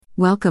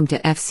Welcome to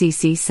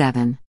FCC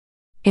 7.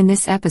 In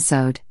this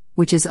episode,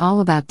 which is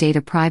all about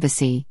data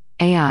privacy,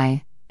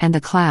 AI, and the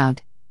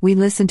cloud, we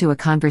listen to a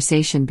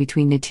conversation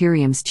between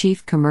Naturium's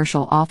Chief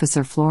Commercial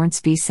Officer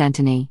Florence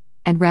Vicentini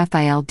and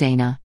Raphael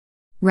Dana.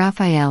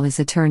 Raphael is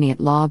attorney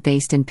at law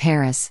based in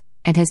Paris,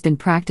 and has been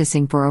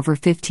practicing for over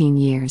 15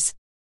 years.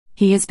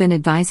 He has been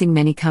advising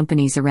many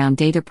companies around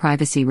data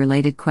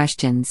privacy-related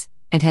questions,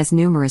 and has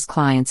numerous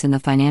clients in the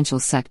financial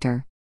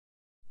sector.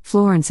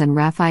 Florence and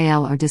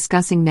Raphael are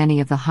discussing many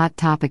of the hot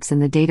topics in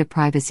the data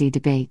privacy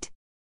debate,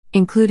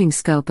 including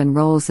scope and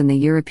roles in the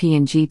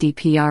European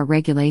GDPR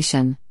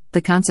regulation,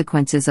 the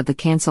consequences of the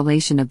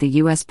cancellation of the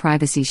US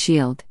Privacy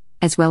Shield,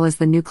 as well as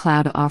the new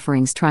cloud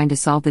offerings trying to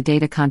solve the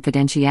data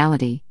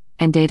confidentiality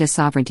and data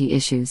sovereignty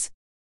issues.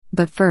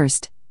 But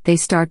first, they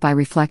start by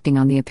reflecting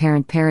on the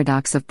apparent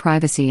paradox of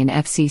privacy in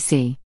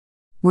FCC,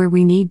 where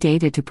we need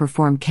data to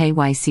perform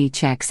KYC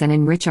checks and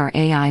enrich our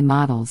AI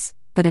models,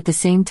 but at the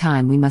same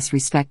time we must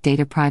respect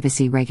data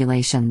privacy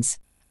regulations.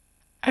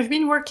 I've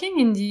been working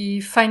in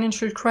the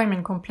financial crime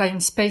and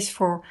compliance space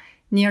for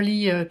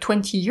nearly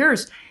 20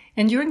 years,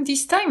 and during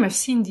this time I've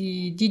seen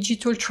the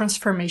digital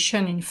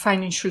transformation in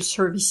financial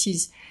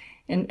services,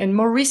 and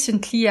more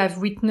recently I've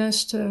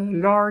witnessed a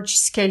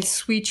large-scale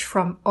switch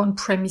from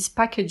on-premise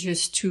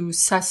packages to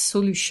SaaS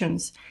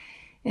solutions.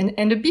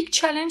 And a big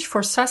challenge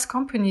for SaaS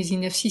companies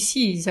in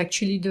FCC is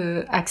actually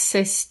the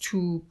access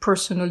to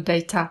personal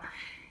data.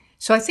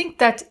 So I think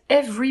that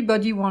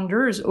everybody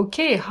wonders,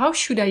 okay, how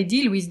should I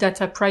deal with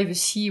data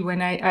privacy when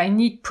I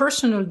need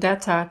personal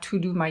data to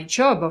do my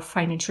job of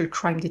financial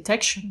crime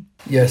detection?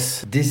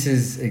 Yes, this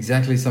is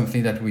exactly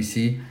something that we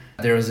see.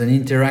 There is an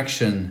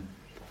interaction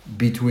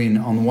between,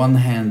 on one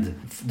hand,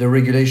 the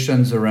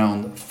regulations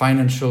around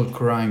financial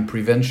crime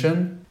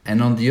prevention,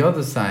 and on the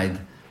other side,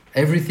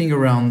 everything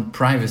around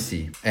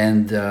privacy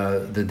and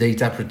the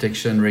data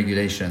protection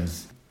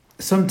regulations.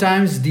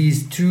 Sometimes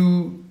these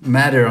two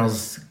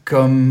matters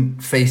come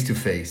face to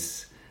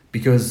face,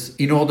 because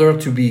in order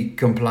to be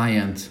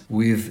compliant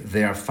with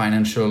their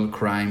financial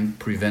crime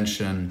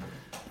prevention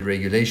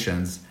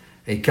regulations,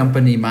 a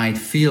company might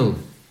feel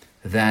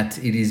that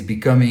it is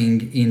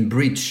becoming in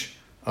breach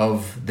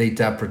of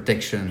data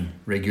protection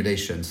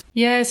regulations.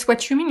 Yes,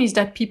 what you mean is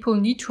that people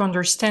need to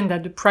understand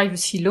that the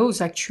privacy laws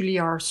actually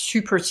are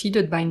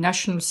superseded by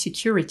national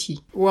security.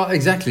 Well,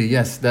 exactly,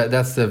 yes,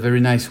 that's a very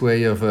nice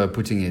way of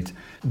putting it.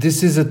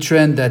 This is a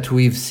trend that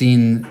we've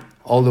seen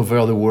all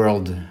over the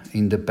world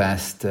in the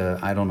past,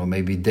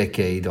 maybe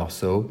decade or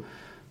so,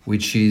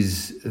 which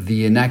is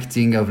the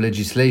enacting of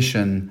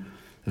legislation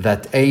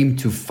that aim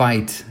to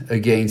fight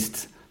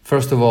against,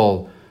 first of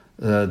all,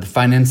 the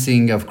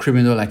financing of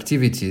criminal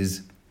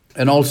activities,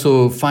 and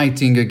also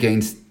fighting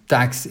against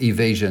tax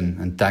evasion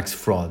and tax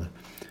fraud.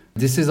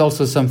 This is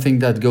also something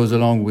that goes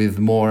along with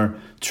more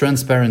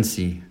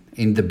transparency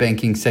in the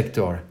banking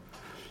sector.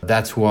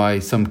 That's why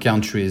some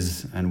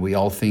countries, and we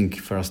all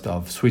think first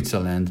of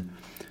Switzerland,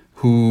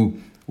 who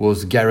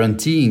was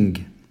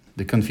guaranteeing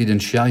the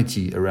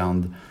confidentiality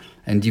around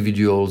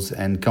individuals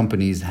and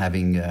companies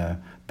having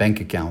bank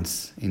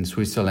accounts in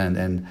Switzerland,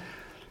 and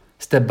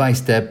step by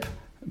step,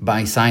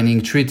 by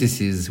signing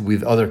treaties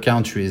with other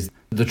countries,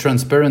 the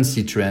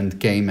transparency trend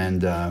came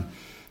and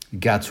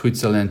got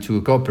Switzerland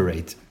to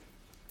cooperate.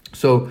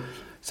 So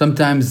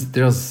sometimes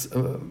there's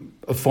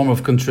a form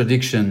of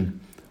contradiction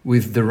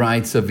with the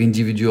rights of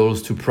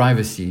individuals to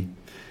privacy.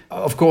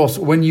 Of course,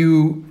 when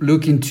you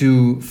look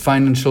into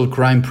financial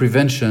crime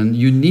prevention,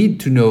 you need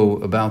to know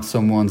about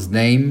someone's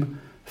name,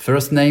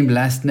 first name,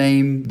 last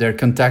name, their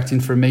contact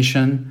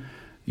information.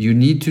 You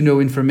need to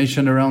know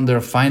information around their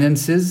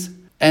finances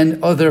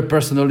and other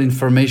personal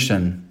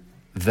information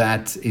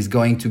that is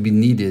going to be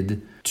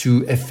needed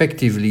to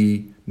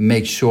effectively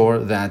make sure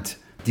that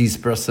these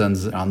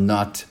persons are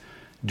not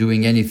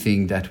doing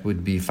anything that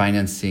would be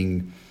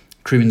financing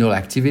criminal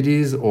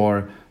activities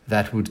or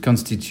that would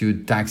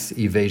constitute tax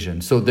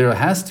evasion. So there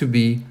has to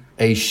be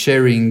a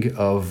sharing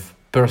of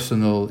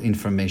personal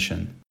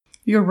information.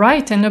 You're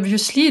right, and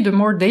obviously the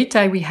more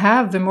data we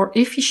have, the more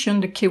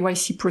efficient the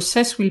KYC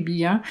process will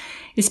be,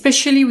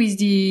 especially with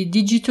the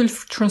digital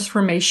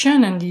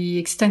transformation and the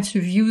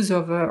extensive use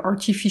of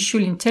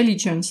artificial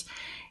intelligence,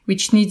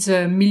 which needs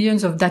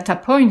millions of data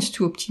points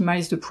to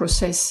optimize the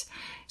process.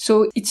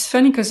 So it's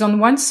funny because on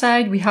one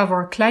side we have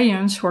our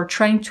clients who are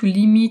trying to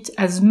limit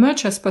as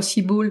much as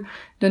possible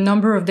the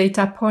number of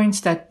data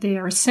points that they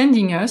are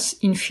sending us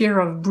in fear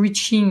of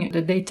breaching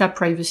the data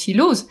privacy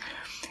laws.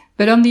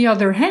 But on the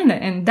other hand,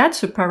 and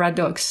that's a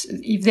paradox,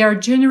 if they are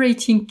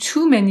generating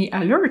too many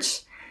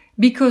alerts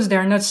because they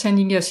are not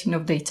sending us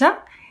enough data,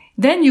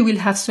 then you will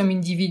have some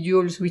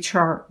individuals which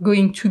are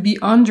going to be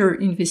under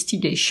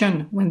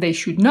investigation when they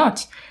should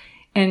not,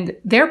 and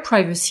their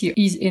privacy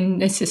is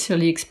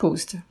unnecessarily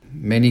exposed.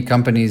 Many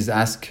companies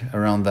ask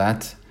around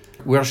that.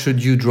 Where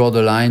should you draw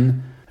the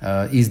line?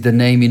 Is the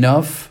name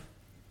enough?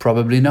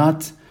 Probably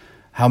not.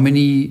 How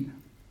many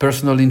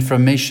personal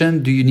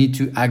information do you need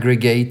to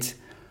aggregate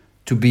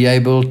to be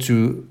able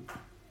to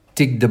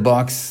tick the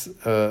box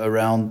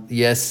around,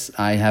 yes,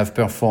 I have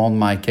performed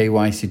my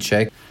KYC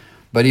check?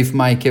 But if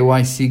my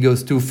KYC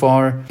goes too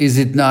far, is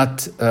it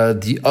not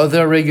the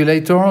other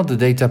regulator, the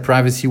data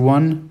privacy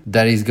one,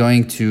 that is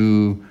going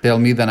to tell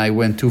me that I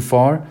went too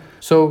far?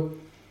 So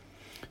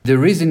the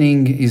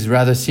reasoning is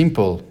rather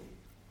simple.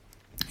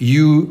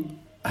 You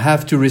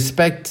have to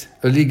respect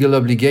a legal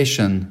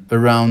obligation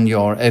around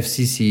your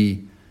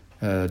FCC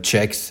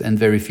checks and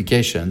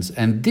verifications.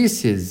 And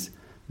this is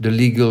the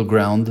legal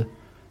ground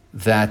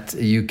that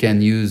you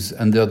can use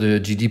under the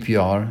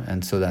GDPR.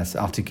 And so that's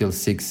Article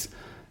 6,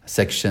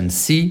 Section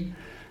C.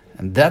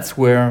 And that's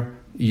where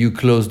you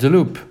close the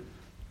loop.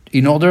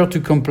 In order to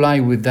comply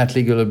with that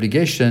legal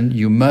obligation,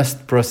 you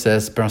must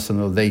process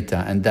personal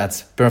data, and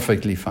that's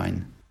perfectly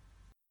fine.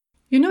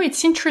 You know,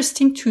 it's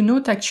interesting to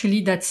note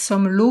actually that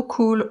some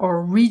local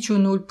or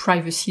regional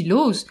privacy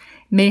laws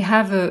may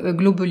have a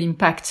global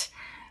impact.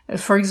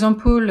 For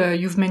example,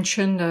 you've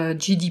mentioned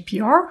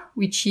GDPR,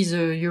 which is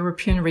a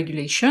European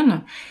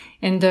regulation.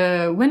 And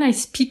when I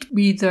speak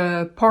with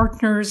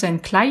partners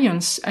and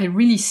clients, I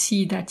really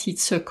see that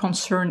it's a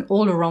concern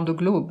all around the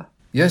globe.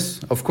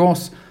 Yes, of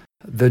course.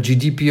 The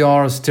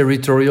GDPR's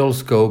territorial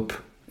scope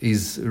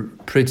is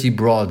pretty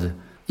broad.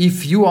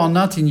 If you are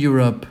not in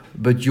Europe,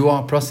 but you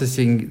are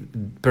processing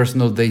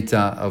personal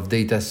data of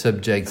data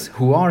subjects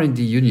who are in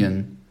the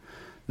Union,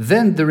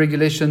 then the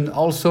regulation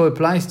also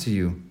applies to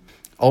you.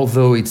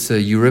 Although it's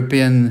a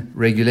European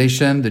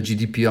regulation, the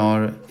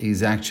GDPR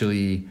is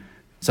actually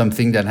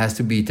something that has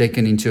to be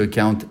taken into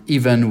account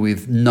even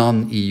with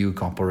non-EU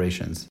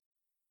corporations.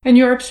 And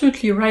you're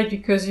absolutely right,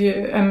 because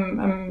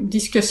I'm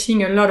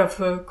discussing a lot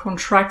of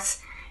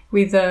contracts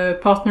with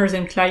partners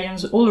and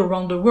clients all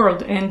around the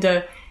world. And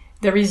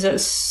there is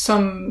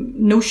some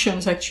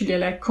notions actually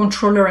like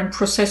controller and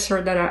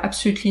processor that are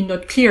absolutely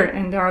not clear.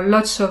 And there are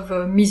lots of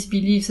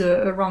misbeliefs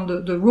around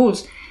the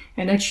roles.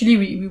 And actually,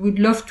 we would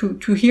love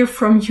to hear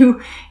from you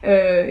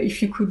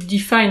if you could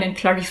define and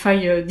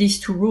clarify these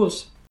two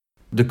roles.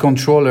 The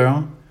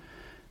controller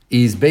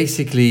is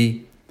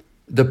basically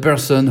the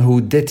person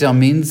who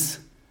determines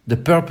the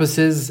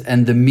purposes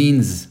and the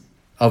means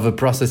of a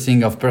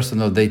processing of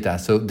personal data.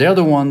 So they're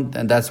the one,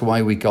 and that's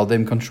why we call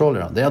them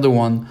controller. They're the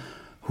one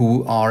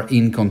who are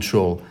in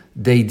control.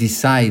 They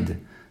decide,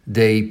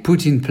 they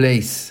put in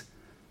place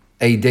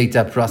a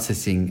data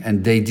processing,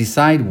 and they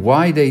decide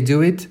why they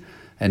do it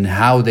and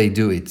how they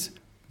do it.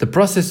 The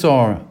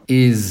processor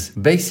is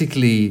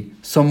basically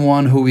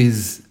someone who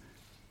is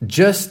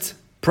just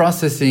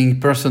processing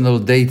personal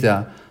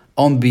data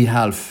on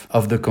behalf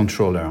of the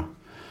controller.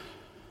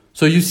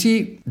 So you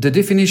see, the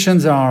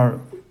definitions are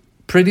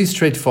pretty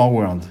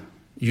straightforward.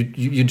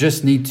 You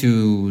just need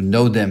to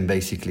know them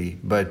basically,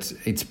 but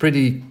it's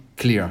pretty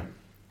clear.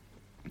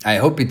 I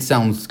hope it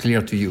sounds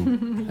clear to you.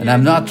 And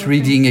I'm not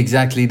reading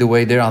exactly the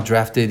way they are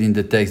drafted in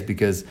the text,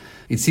 because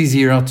it's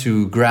easier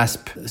to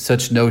grasp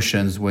such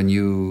notions when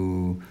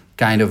you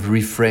kind of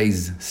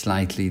rephrase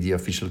slightly the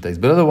official text.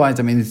 But otherwise,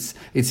 I mean,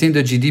 it's in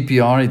the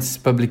GDPR, it's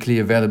publicly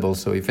available.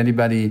 So if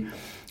anybody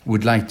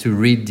would like to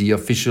read the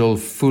official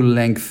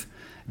full-length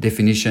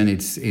definition,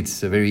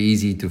 it's very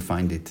easy to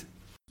find it.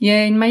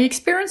 Yeah, in my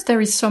experience,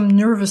 there is some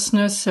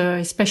nervousness,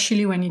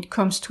 especially when it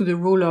comes to the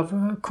role of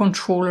a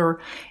controller.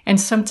 And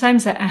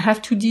sometimes I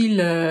have to deal,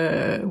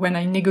 when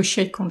I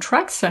negotiate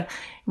contracts,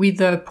 with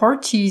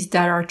parties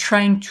that are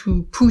trying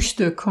to push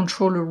the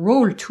controller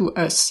role to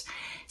us.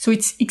 So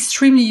it's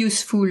extremely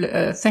useful.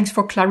 Thanks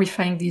for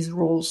clarifying these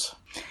roles.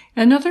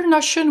 Another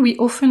notion we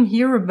often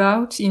hear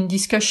about in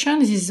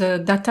discussions is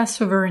data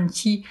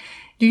sovereignty.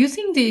 Do you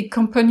think the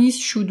companies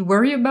should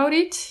worry about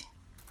it?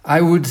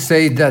 I would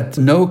say that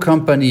no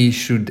company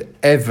should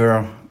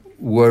ever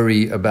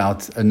worry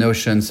about a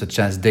notion such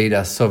as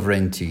data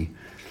sovereignty.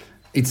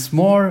 It's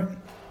more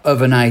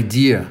of an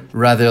idea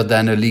rather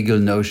than a legal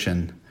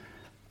notion.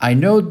 I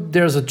know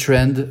there's a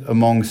trend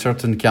among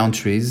certain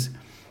countries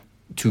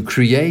to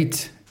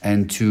create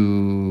and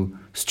to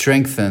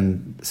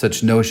strengthen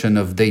such notion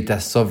of data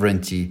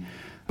sovereignty,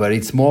 but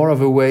it's more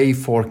of a way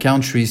for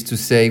countries to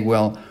say,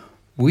 well,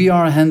 we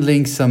are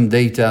handling some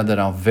data that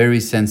are very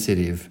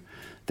sensitive.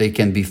 They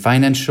can be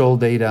financial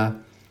data,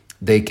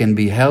 they can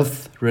be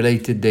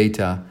health-related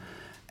data,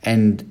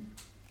 and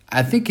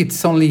I think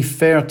it's only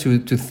fair to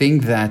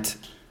think that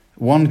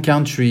one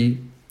country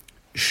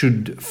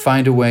should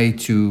find a way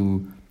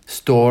to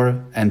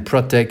store and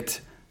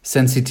protect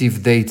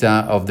sensitive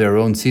data of their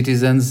own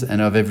citizens and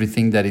of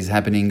everything that is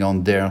happening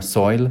on their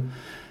soil.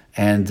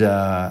 And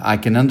I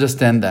can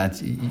understand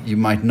that you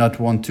might not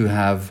want to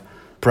have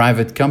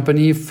private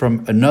company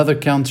from another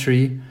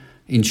country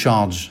in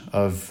charge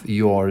of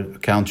your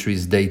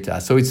country's data.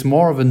 So it's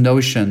more of a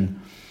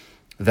notion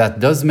that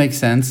does make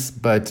sense,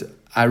 but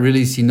I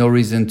really see no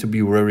reason to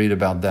be worried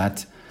about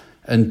that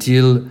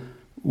until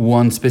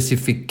one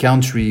specific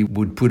country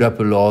would put up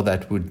a law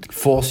that would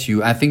force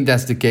you. I think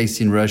that's the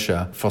case in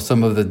Russia for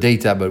some of the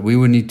data, but we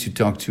would need to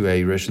talk to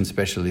a Russian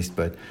specialist.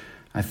 But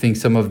I think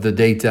some of the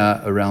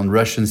data around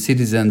Russian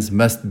citizens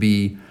must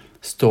be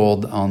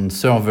stored on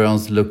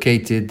servers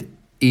located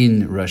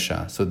in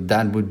Russia. So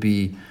that would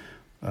be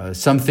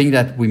something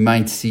that we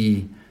might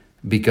see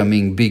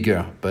becoming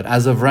bigger. But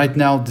as of right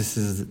now, this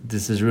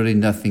is really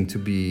nothing to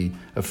be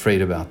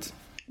afraid about.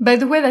 By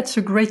the way, that's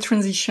a great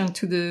transition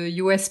to the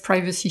US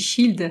Privacy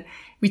Shield,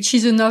 which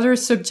is another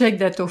subject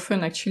that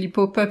often actually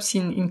pop-ups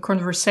in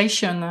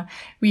conversation.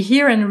 We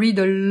hear and read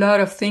a lot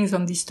of things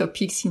on this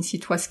topic since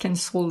it was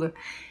cancelled.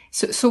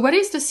 So what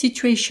is the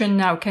situation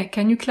now?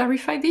 Can you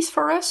clarify this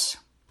for us?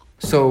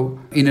 So,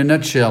 in a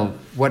nutshell,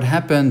 what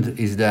happened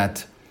is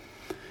that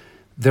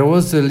there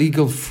was a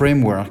legal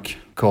framework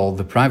called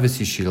the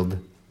Privacy Shield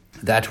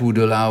that would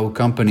allow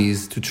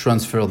companies to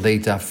transfer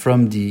data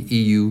from the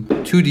EU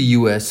to the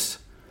US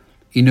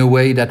in a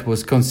way that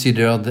was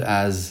considered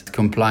as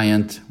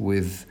compliant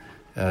with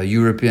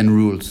European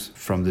rules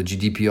from the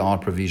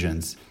GDPR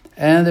provisions.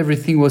 And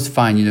everything was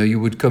fine. You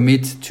would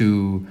commit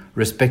to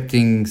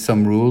respecting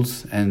some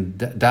rules, and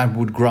that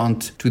would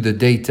grant to the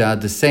data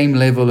the same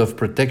level of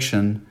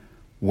protection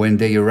when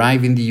they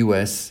arrive in the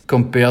US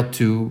compared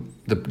to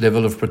the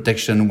level of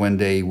protection when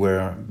they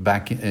were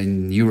back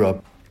in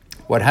Europe.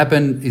 What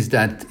happened is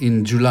that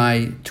in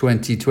July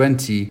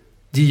 2020,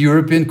 the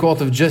European Court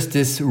of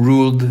Justice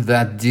ruled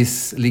that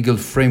this legal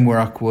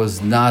framework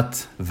was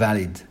not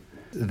valid.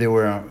 There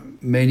were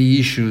many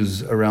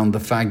issues around the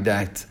fact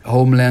that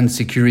homeland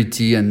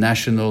security and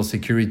national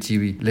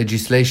security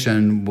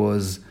legislation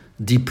was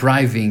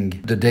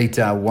depriving the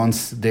data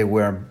once they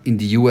were in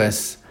the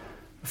US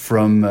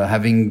from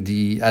having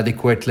the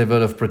adequate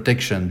level of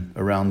protection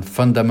around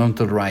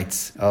fundamental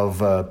rights of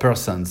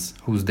persons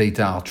whose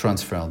data are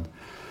transferred.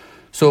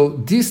 So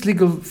this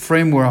legal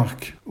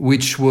framework,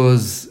 which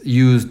was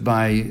used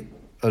by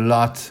a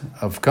lot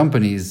of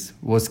companies,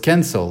 was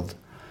cancelled.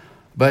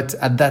 But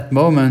at that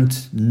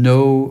moment,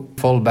 no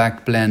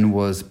fallback plan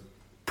was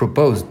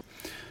proposed.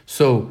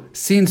 So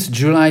since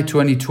July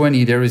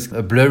 2020, there is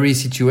a blurry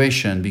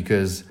situation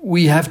because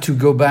we have to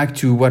go back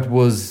to what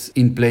was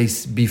in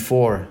place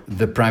before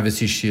the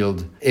Privacy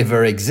Shield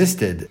ever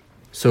existed.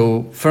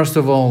 So first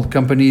of all,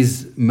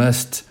 companies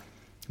must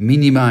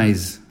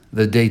minimize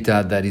the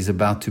data that is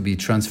about to be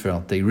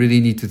transferred. They really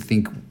need to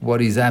think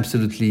what is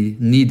absolutely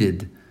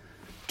needed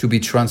to be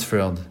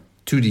transferred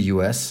to the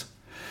US.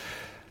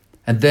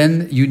 And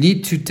then you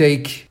need to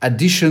take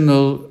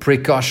additional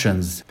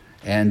precautions.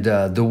 And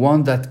the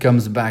one that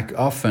comes back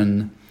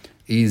often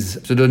is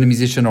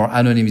pseudonymization or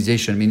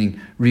anonymization, meaning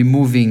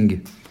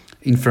removing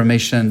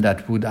information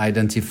that would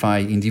identify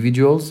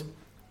individuals.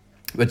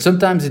 But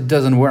sometimes it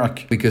doesn't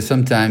work because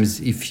sometimes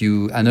if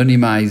you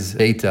anonymize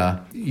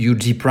data, you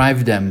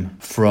deprive them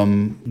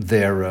from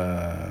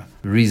their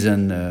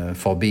reason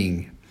for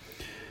being.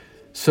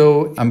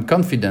 So I'm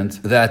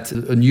confident that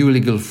a new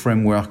legal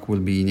framework will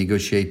be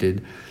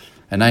negotiated.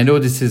 And I know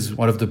this is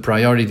one of the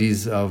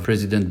priorities of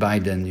President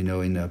Biden,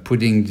 in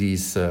putting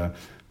this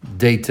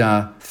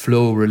data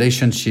flow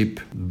relationship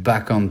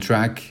back on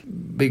track,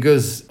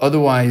 because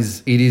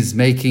otherwise it is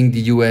making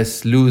the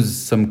US lose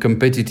some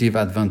competitive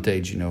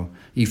advantage.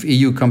 If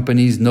EU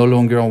companies no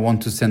longer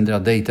want to send their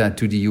data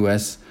to the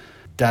US,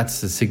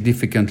 that's a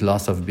significant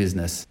loss of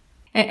business.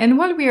 And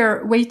while we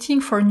are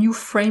waiting for a new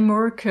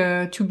framework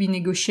to be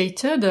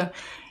negotiated,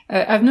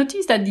 I've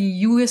noticed that the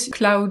US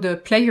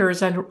cloud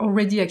players are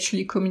already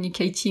actually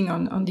communicating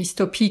on this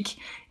topic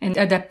and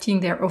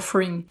adapting their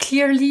offering.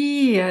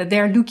 Clearly, they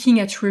are looking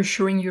at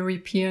reassuring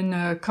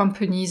European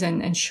companies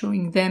and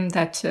showing them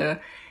that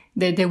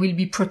they will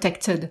be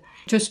protected.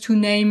 Just to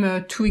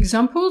name two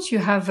examples, you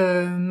have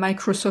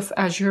Microsoft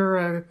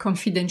Azure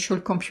Confidential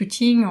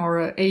Computing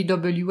or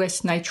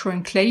AWS Nitro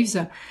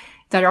Enclaves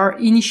that are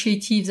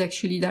initiatives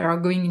actually that are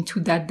going into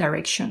that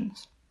direction.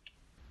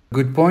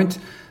 Good point.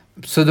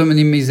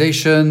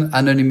 Pseudonymization,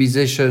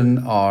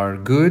 anonymization are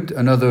good.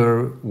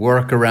 Another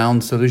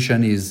workaround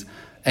solution is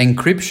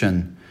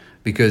encryption,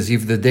 because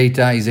if the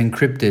data is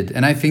encrypted,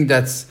 and I think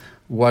that's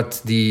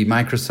what the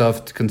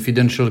Microsoft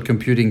confidential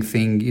computing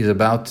thing is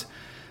about.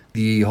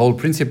 The whole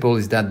principle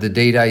is that the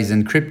data is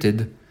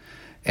encrypted,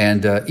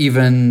 and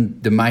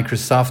even the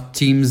Microsoft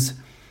teams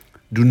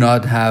do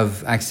not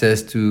have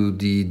access to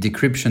the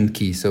decryption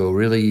key. So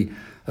really,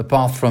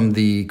 apart from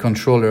the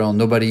controller,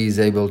 nobody is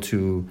able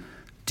to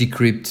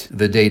decrypt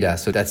the data.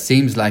 So that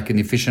seems like an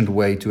efficient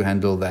way to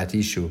handle that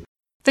issue.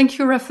 Thank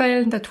you,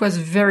 Raphael. That was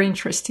very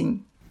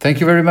interesting. Thank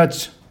you very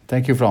much.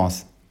 Thank you,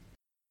 Florence.